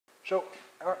So,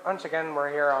 once again, we're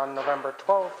here on November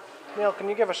 12th. Neil, can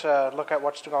you give us a look at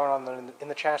what's going on in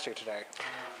the chassis today?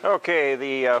 Okay,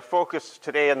 the focus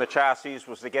today on the chassis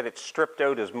was to get it stripped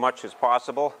out as much as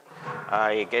possible,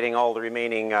 getting all the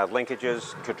remaining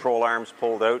linkages, control arms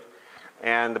pulled out.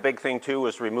 And the big thing too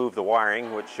was remove the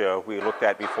wiring, which we looked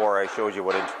at before. I showed you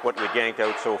what we yanked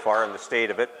out so far and the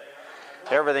state of it.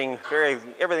 Everything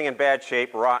in bad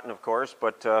shape, rotten of course,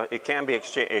 but it can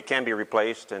be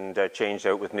replaced and changed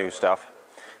out with new stuff.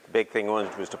 The big thing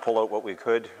was to pull out what we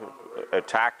could,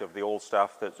 attack of the old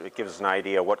stuff. That it gives us an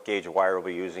idea what gauge of wire we'll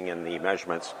be using in the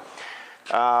measurements.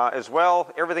 As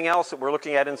well, everything else that we're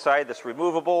looking at inside that's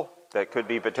removable, that could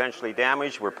be potentially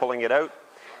damaged, we're pulling it out.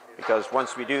 Because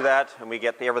once we do that and we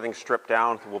get everything stripped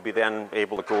down, we'll be then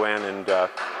able to go in and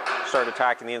start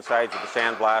attacking the insides with the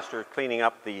sandblaster, cleaning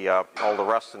up all the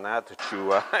rust and that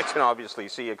you can obviously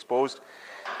see exposed,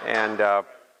 and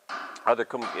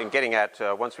getting at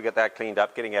once we get that cleaned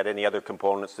up, getting at any other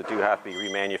components that do have to be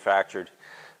remanufactured.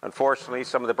 Unfortunately,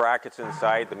 some of the brackets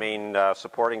inside, the main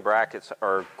supporting brackets,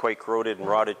 are quite corroded and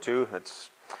rotted too. That's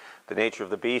the nature of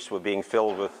the beast, with being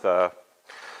filled with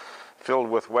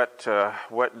wet,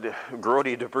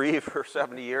 grody debris for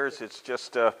 70 years. It's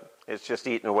just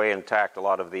eaten away and tacked a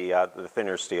lot of the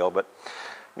thinner steel, but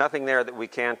nothing there that we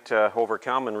can't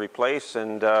overcome and replace.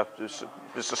 And it's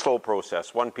a slow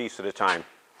process, one piece at a time.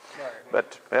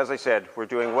 But as I said, we're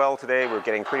doing well today. We're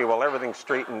getting pretty well everything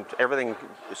straightened, everything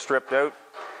stripped out.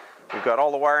 We've got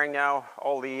all the wiring now,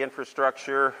 all the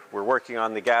infrastructure. We're working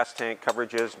on the gas tank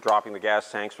coverages, dropping the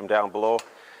gas tanks from down below.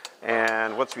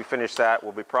 And once we finish that,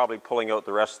 we'll be probably pulling out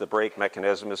the rest of the brake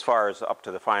mechanism as far as up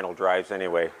to the final drives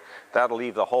anyway. That'll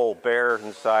leave the hull bare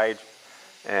inside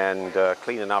and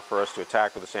clean enough for us to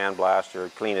attack with a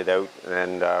sandblaster, clean it out.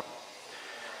 And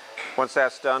once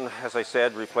that's done, as I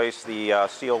said, replace the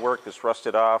steel work that's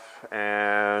rusted off.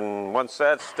 And once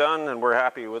that's done and we're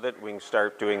happy with it, we can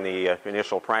start doing the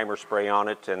initial primer spray on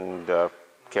it and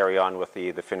carry on with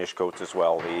the finish coats as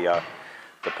well. The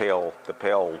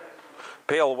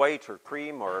pale white or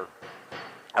cream or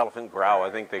elephant brow, I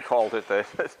think they called it, the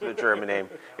German name.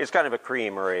 It's kind of a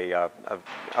cream or a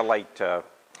light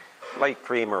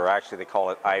cream, or actually they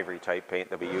call it ivory type paint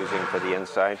they'll be using for the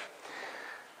inside.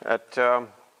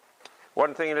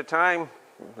 One thing at a time,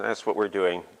 that's what we're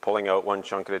doing, pulling out one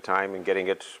chunk at a time and getting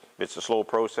it. It's a slow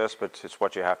process, but it's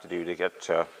what you have to do to get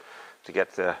to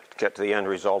the end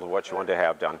result of what you want to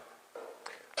have done.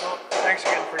 Well, thanks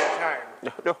again for your time.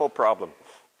 No problem.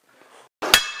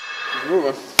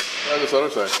 Moving. Try this other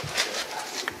side.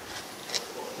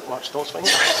 Watch those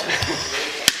fingers.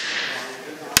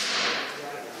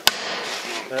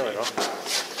 There we go.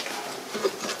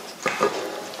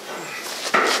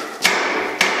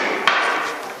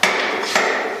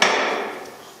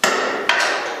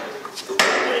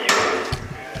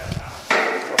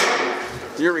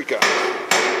 Eureka.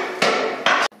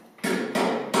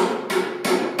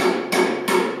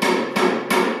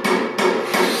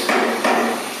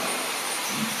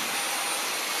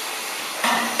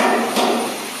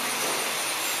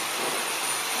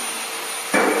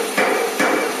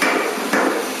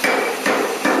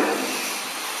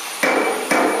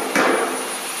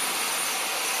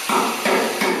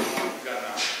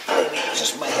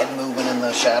 Just my head moving and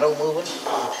the shadow moving.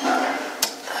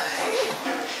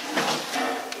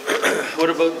 What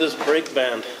about this brake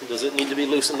band? Does it need to be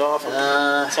loosened off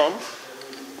some?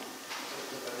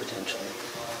 Potentially.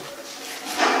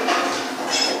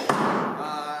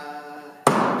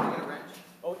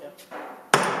 Oh yeah.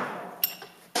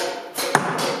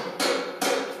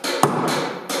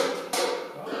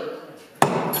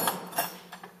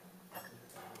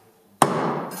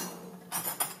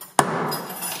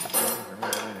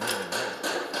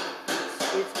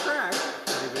 It's cracked.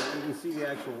 You can see the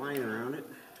actual line around it.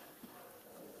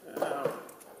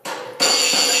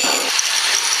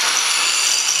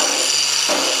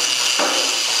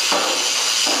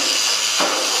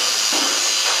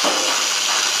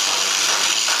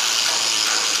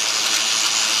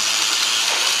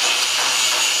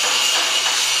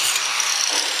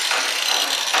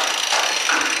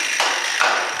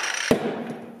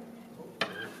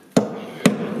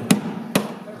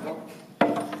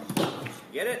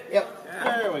 Get it? Yep.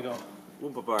 Yeah. There we go.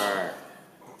 Whoop bar.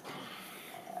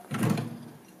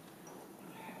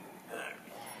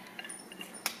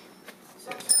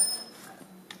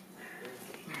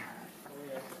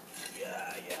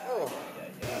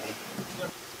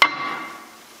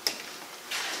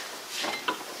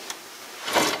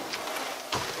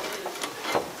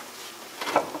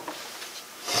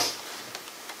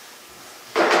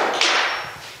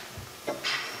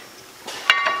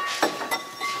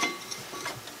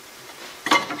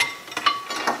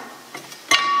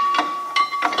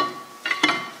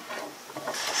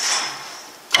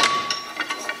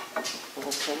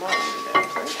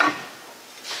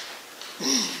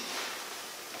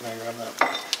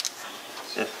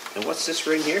 And what's this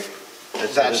ring here?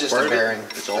 That's just a bearing.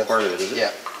 It's all part of it, is it?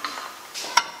 Yeah.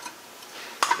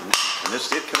 And this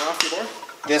did come off before?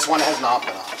 This one has not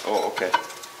been off. Oh, okay.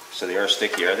 So they are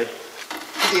sticky, are they?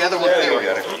 The other one, There we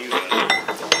go.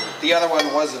 the other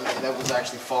one wasn't. That was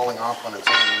actually falling off on its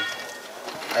own.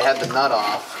 I had the nut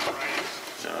off.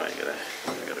 No, I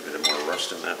got a bit of more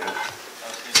rust in that one.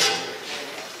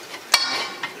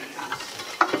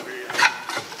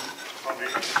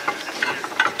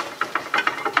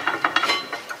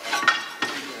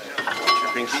 Watch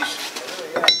your pinkies.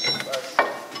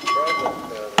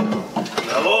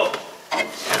 Hello?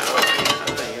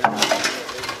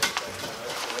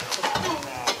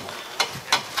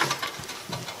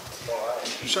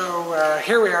 So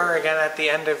here we are again at the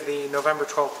end of the November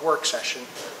 12th work session.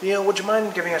 Neil, would you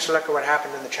mind giving us a look at what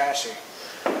happened in the chassis?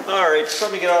 All right, so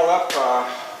let me get all up.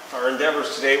 Our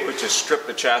endeavors today were to strip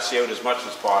the chassis out as much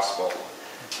as possible,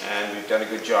 and we've done a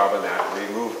good job on that. We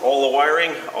removed all the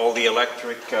wiring, all the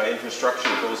electric infrastructure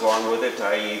that goes along with it,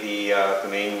 i.e. the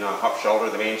main hub shelter,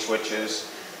 the main switches,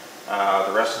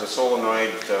 the rest of the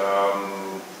solenoid,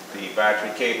 the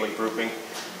battery cabling grouping,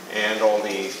 and all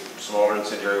the smaller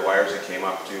ancillary wires that came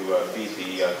up to feed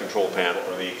the control panel,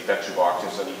 or the convection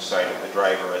boxes on each side of the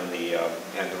driver and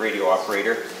the radio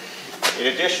operator. In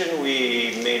addition,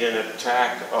 we made an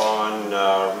attack on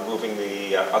removing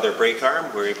the other brake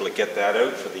arm. We were able to get that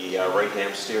out for the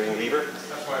right-hand steering lever.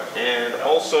 And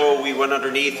also we went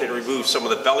underneath and removed some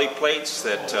of the belly plates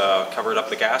that covered up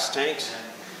the gas tanks.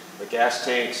 The gas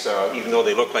tanks, even though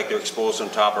they look like they're exposed on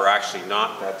top, are actually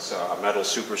not. That's a metal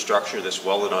superstructure that's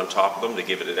welded on top of them to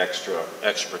give it an extra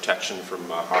protection from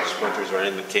hot splinters or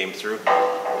anything that came through.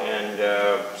 And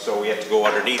so we had to go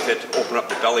underneath it, open up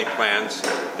the belly plate pans,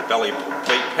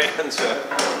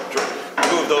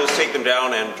 remove those, take them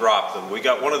down, and drop them. We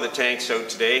got one of the tanks out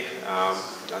today. I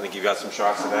think you got some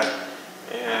shots of that.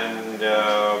 And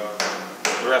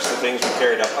the rest of the things we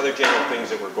carried up, other general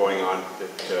things that were going on that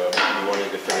we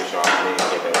wanted to finish off today and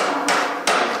get out.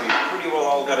 We pretty well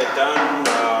all got it done,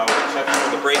 except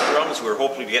for the brake drums. We were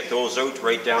hoping to get those out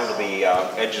right down to the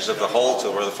edges of the hull to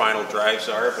where the final drives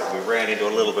are, but we ran into a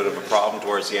little bit of a problem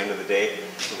towards the end of the day.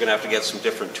 We're going to have to get some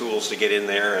different tools to get in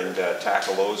there and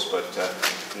tackle those, but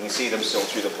you can see them still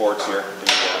through the ports here.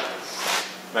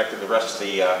 The rest of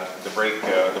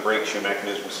the brake shoe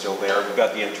mechanism is still there. We've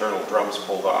got the internal drums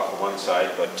pulled off on one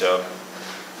side, but a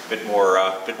bit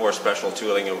more special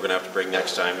tooling that we're going to have to bring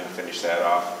next time and finish that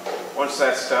off. Once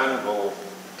that's done, we'll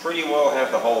pretty well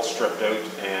have the hull stripped out,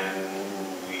 and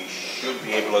we should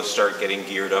be able to start getting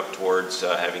geared up towards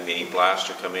having the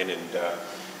blaster come in and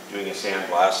doing a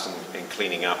sandblast and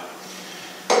cleaning up.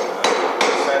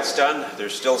 That's done.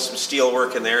 There's still some steel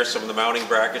work in there, some of the mounting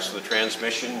brackets for the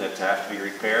transmission that have to be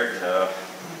repaired.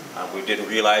 We didn't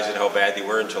realize it how bad they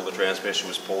were until the transmission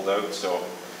was pulled out, so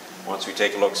once we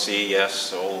take a look, see,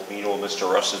 yes, old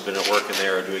Mr. Russ has been at work in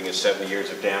there doing his 70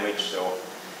 years of damage, so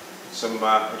some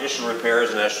additional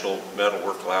repairs and additional metal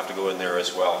work will have to go in there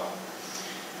as well.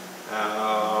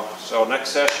 So next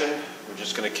session, we're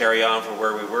just going to carry on from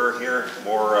where we were here,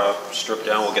 more stripped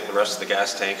down. We'll get the rest of the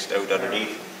gas tanks out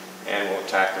underneath, and we'll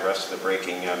attack the rest of the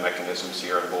braking mechanisms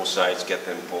here on both sides, get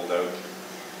them pulled out.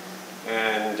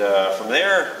 And from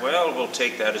there, well, we'll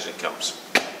take that as it comes.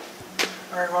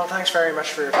 All right, well, thanks very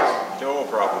much for your time. No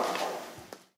problem.